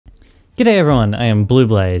G'day everyone, I am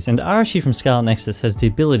BlueBlaze, and Arashi from Scarlet Nexus has the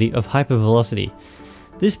ability of hypervelocity.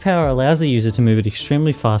 This power allows the user to move at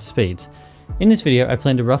extremely fast speeds. In this video, I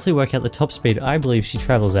plan to roughly work out the top speed I believe she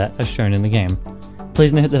travels at, as shown in the game.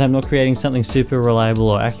 Please note that I'm not creating something super reliable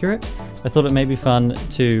or accurate. I thought it may be fun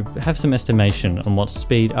to have some estimation on what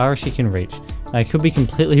speed Arashi can reach. I could be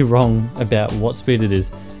completely wrong about what speed it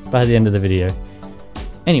is by the end of the video.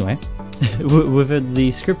 Anyway, with the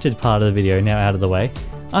scripted part of the video now out of the way,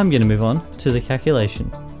 I'm going to move on to the calculation.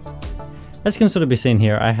 As can sort of be seen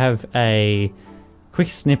here, I have a quick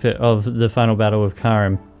snippet of the final battle with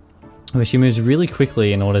Karim, where she moves really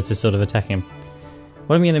quickly in order to sort of attack him.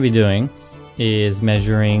 What I'm going to be doing is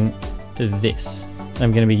measuring this.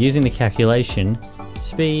 I'm going to be using the calculation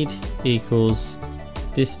speed equals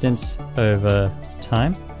distance over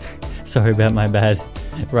time. Sorry about my bad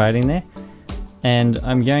writing there. And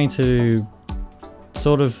I'm going to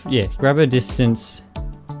sort of, grab her distance,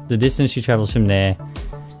 the distance she travels from there,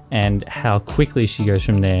 and how quickly she goes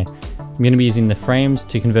from there. I'm going to be using the frames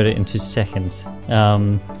to convert it into seconds.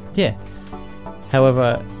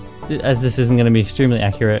 However, as this isn't going to be extremely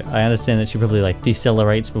accurate, I understand that she probably like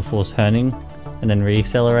decelerates before turning and then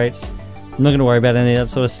re-accelerates. I'm not going to worry about any of that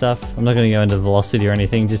sort of stuff. I'm not going to go into velocity or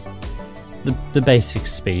anything, just the basic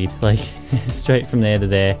speed, like straight from there to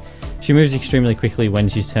there. She moves extremely quickly when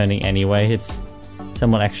she's turning anyway. It's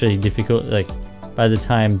somewhat actually difficult, like by the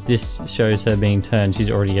time this shows her being turned, she's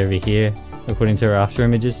already over here, according to her after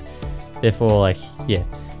images. Therefore, like, I'm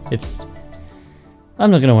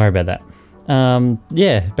not going to worry about that.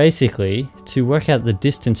 Basically, to work out the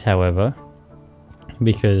distance, however,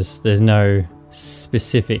 because there's no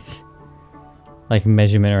specific, like,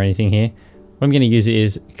 measurement or anything here, what I'm going to use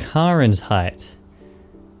is Karen's height,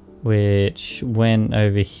 which went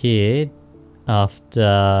over here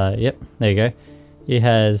after, there you go.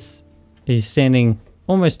 He's standing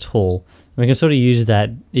almost tall. We can sort of use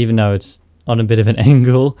that even though it's on a bit of an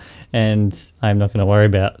angle, and I'm not going to worry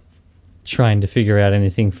about trying to figure out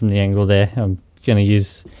anything from the angle there. I'm going to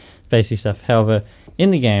use basic stuff. However,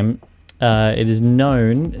 in the game, it is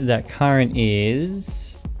known that Karen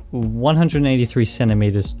is 183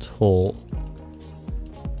 centimeters tall,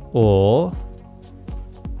 or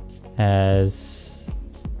as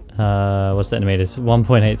what's that in meters?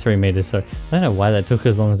 1.83 meters. So I don't know why that took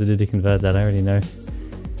as long as it did to convert that. I already know.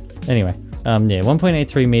 Anyway,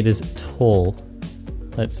 1.83 meters tall.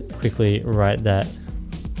 Let's quickly write that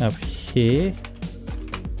up here.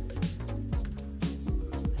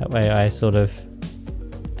 That way I sort of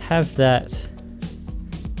have that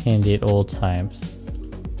handy at all times.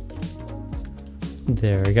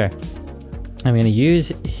 There we go. I'm going to use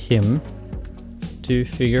him to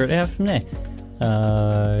figure it out from there.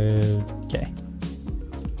 Okay.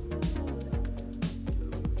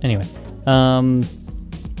 Anyway,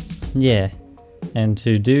 and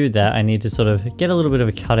to do that I need to sort of get a little bit of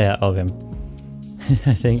a cutout of him.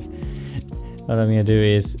 I think what I'm going to do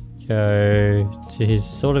is go to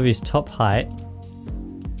his top height,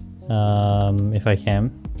 if I can.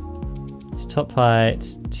 His top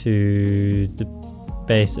height to the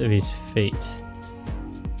base of his feet,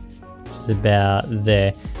 which is about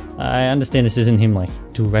there. I understand this isn't him like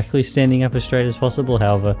directly standing up as straight as possible,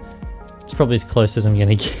 however, it's probably as close as I'm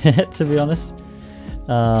gonna get, to be honest.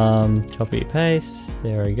 Copy paste,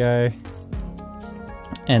 there we go.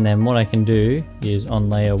 And then what I can do is on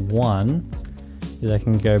layer 1 is I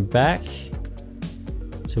can go back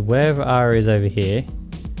to wherever R is over here.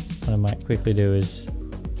 What I might quickly do is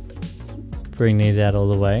bring these out all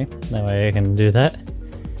the way, that way I can do that.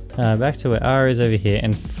 Back to where R is over here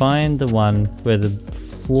and find the one where the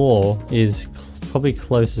floor is probably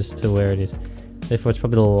closest to where it is. Therefore it's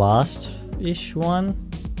probably the last-ish one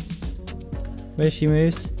where she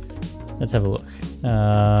moves. Let's have a look.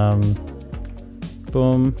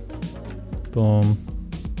 Boom, boom.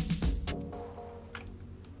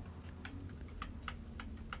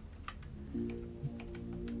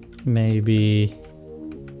 Maybe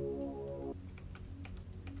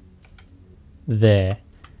there.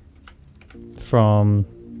 From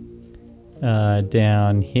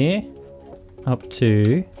down here up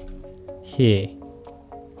to here.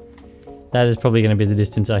 That is probably going to be the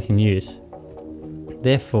distance I can use.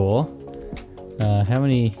 Therefore, how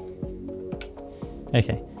many...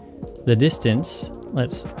 Okay, the distance,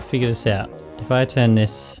 let's figure this out. If I turn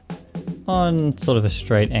this on sort of a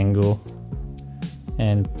straight angle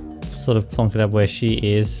and sort of plonk it up where she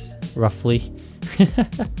is, roughly,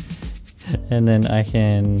 and then I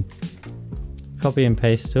can copy and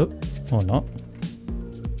paste it, or not.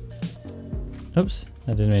 Oops,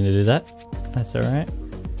 I didn't mean to do that. That's alright.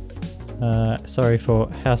 Sorry for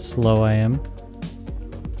how slow I am.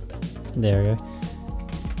 There we go.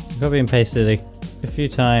 Copy and pasted it a few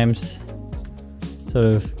times. Sort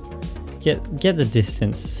of get the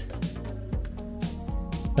distance.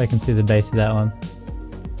 If I can see the base of that one.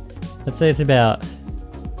 Let's say it's about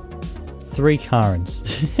 3 Karens.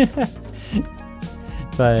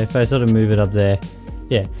 if I sort of move it up there.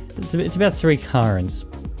 Yeah, it's about 3 Karens,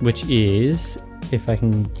 which is, if I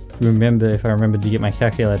remembered to get my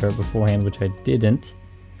calculator up beforehand, which I didn't.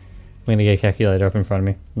 I'm gonna get a calculator up in front of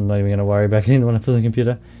me. I'm not even gonna worry about it when I put the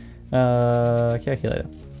computer. Calculator.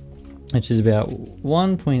 Which is about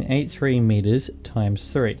 1.83 meters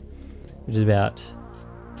times 3, which is about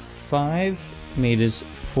 5 meters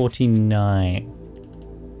 49,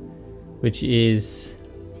 which is,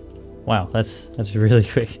 wow, that's really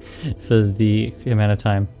quick for the amount of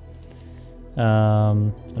time.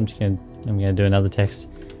 I'm gonna do another text.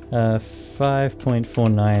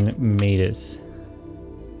 5.49 meters,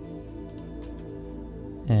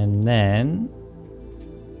 and then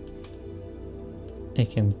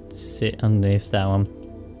it can sit underneath that one.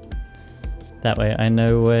 That way I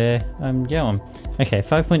know where I'm going. Okay,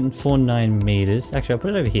 5.49 meters. Actually, I'll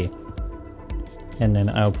put it over here. And then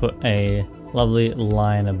I'll put a lovely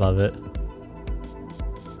line above it.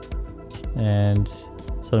 And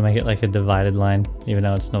sort of make it like a divided line, even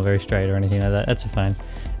though it's not very straight or anything like that. That's fine.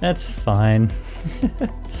 That's fine.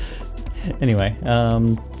 Anyway,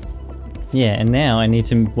 yeah, and now I need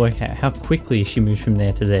to work out how quickly she moves from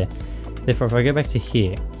there to there. Therefore, if I go back to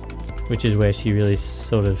here, which is where she really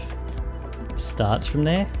sort of starts from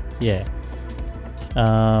there, yeah.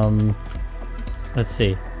 Let's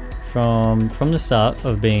see. From the start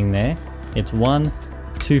of being there, it's 2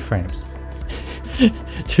 frames.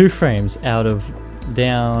 2 frames out of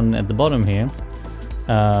down at the bottom here.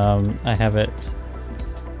 I have it.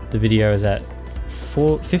 The video is at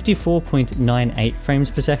 54.98 frames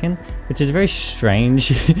per second, which is a very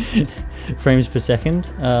strange frames per second.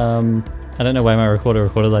 I don't know why my recorder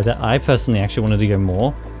recorded like that. I personally actually wanted to go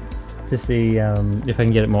more to see if I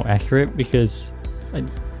can get it more accurate, because I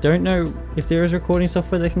don't know if there is recording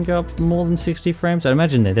software that can go up more than 60 frames. I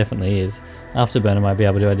imagine there definitely is. Afterburner might be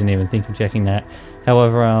able to. I didn't even think of checking that.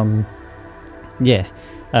 However, yeah,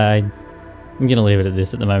 I'm gonna leave it at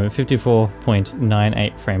this at the moment.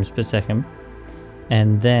 54.98 frames per second.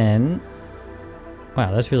 And then,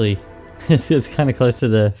 wow, that's really, it's kind of close to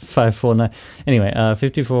the 549. Anyway,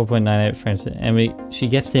 54.98 frames, and she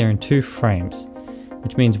gets there in 2 frames,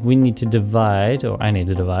 which means we need to divide, or I need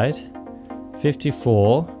to divide,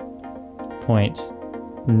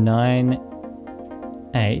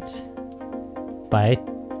 54.98 by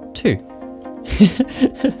 2.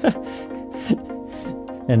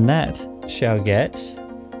 And that shall get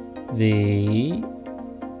the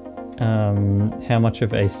how much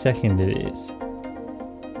of a second it is.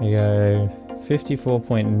 We go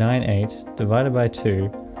 54.98 divided by 2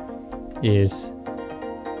 is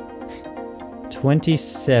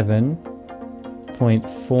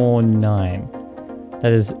 27.49.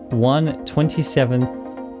 That is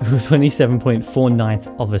 27.49th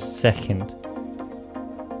of a second,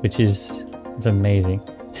 which is, it's amazing.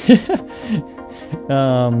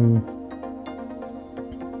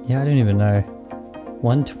 Yeah, I don't even know.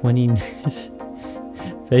 120.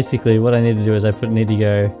 Basically, what I need to do is need to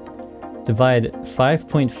go divide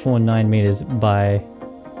 5.49 meters by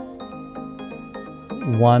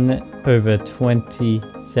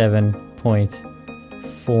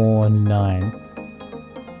 1/27.49.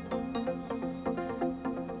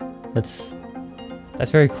 That's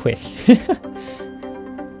very quick.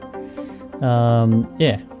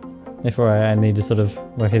 Yeah. Therefore, I need to sort of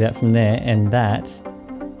work it out from there, and that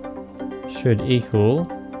should equal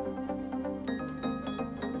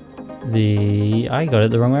I got it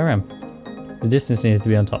the wrong way around. The distance needs to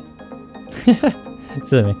be on top.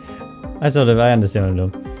 So I understand what I'm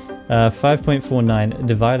doing. 5.49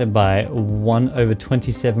 divided by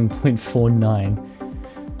 1/27.49.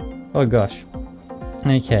 Oh gosh.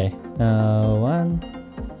 Okay. 1.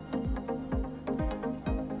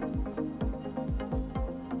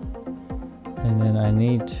 And then I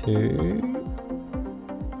need to...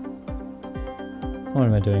 What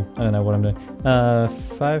am I doing? I don't know what I'm doing.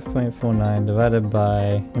 5.49 divided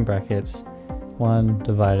by, in brackets, 1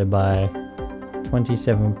 divided by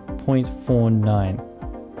 27.49.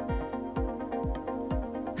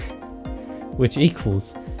 Which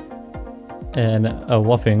equals a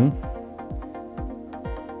whopping,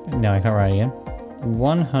 now I can't write again,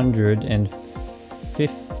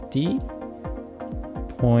 150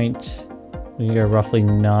 point, we go roughly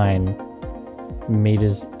 9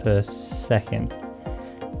 meters per second.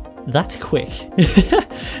 That's quick.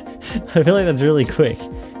 I feel like that's really quick.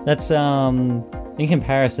 That's in in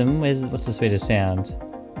comparison, what's the speed of sound?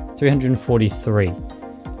 343.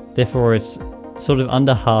 Therefore, it's sort of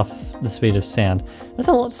under half the speed of sound. That's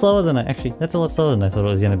a lot slower than that's a lot slower than I thought it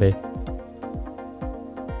was going to be.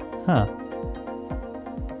 Huh.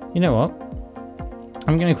 You know what?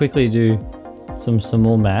 I'm going to quickly do some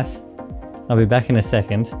more math. I'll be back in a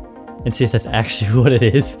second and see if that's actually what it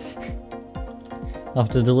is.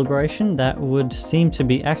 After deliberation, that would seem to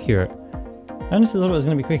be accurate. I honestly thought it was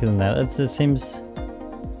going to be quicker than that. It seems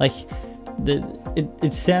like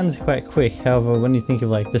it sounds quite quick. However, when you think of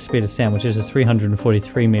like the speed of sound, which is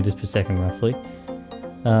 343 meters per second roughly,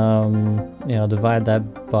 yeah, I'll divide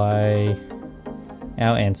that by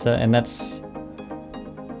our answer, and that's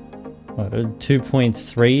what,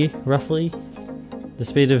 2.3 roughly. The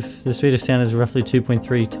speed of sound is roughly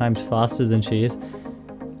 2.3 times faster than she is.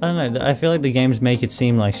 I don't know. I feel like the games make it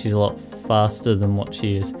seem like she's a lot faster than what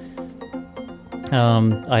she is.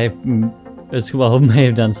 I as well may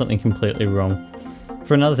have done something completely wrong.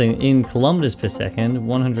 For another thing, in kilometers per second,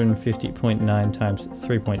 150.9 times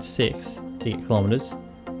 3.6 to get kilometers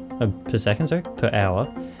per second, sorry, per hour.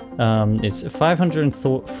 It's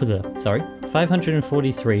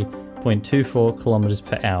 543.24 kilometers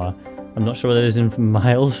per hour. I'm not sure what that is in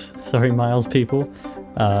miles. Sorry, miles, people.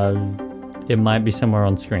 It might be somewhere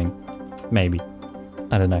on screen. Maybe.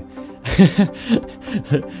 I don't know.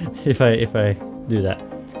 if I do that.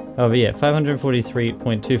 However, yeah,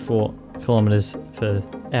 543.24 kilometers per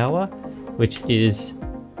hour, which is,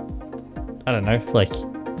 I don't know, like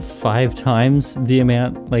 5 times the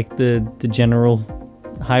amount, like the general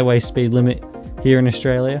highway speed limit here in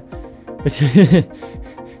Australia. Which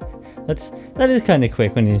that is kind of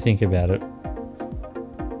quick when you think about it.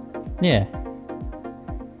 Yeah.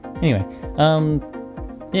 Anyway,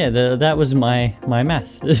 yeah, that was my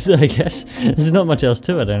math, I guess. There's not much else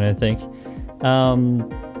to it, I don't think.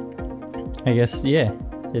 I guess, yeah,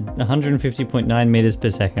 150.9 meters per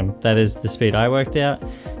second. That is the speed I worked out.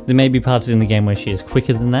 There may be parts in the game where she is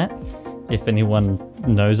quicker than that. If anyone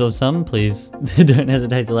knows of some, please don't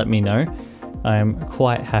hesitate to let me know. I'm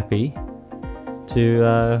quite happy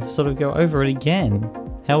to sort of go over it again.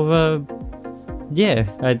 However, yeah,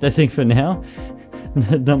 I think for now,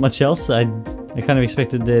 not much else. I kind of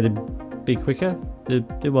expected there to be quicker.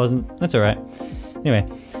 It wasn't. That's alright. Anyway,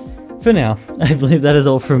 for now, I believe that is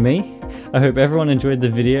all from me. I hope everyone enjoyed the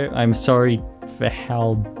video. I'm sorry for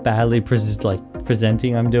how badly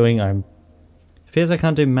presenting I'm doing. It appears I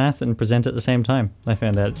can't do math and present at the same time. I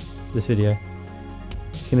found out this video.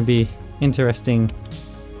 It's gonna be interesting.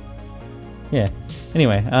 Yeah.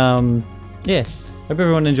 Anyway, yeah. Hope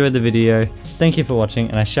everyone enjoyed the video. Thank you for watching,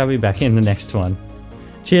 and I shall be back in the next one.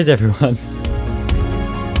 Cheers, everyone.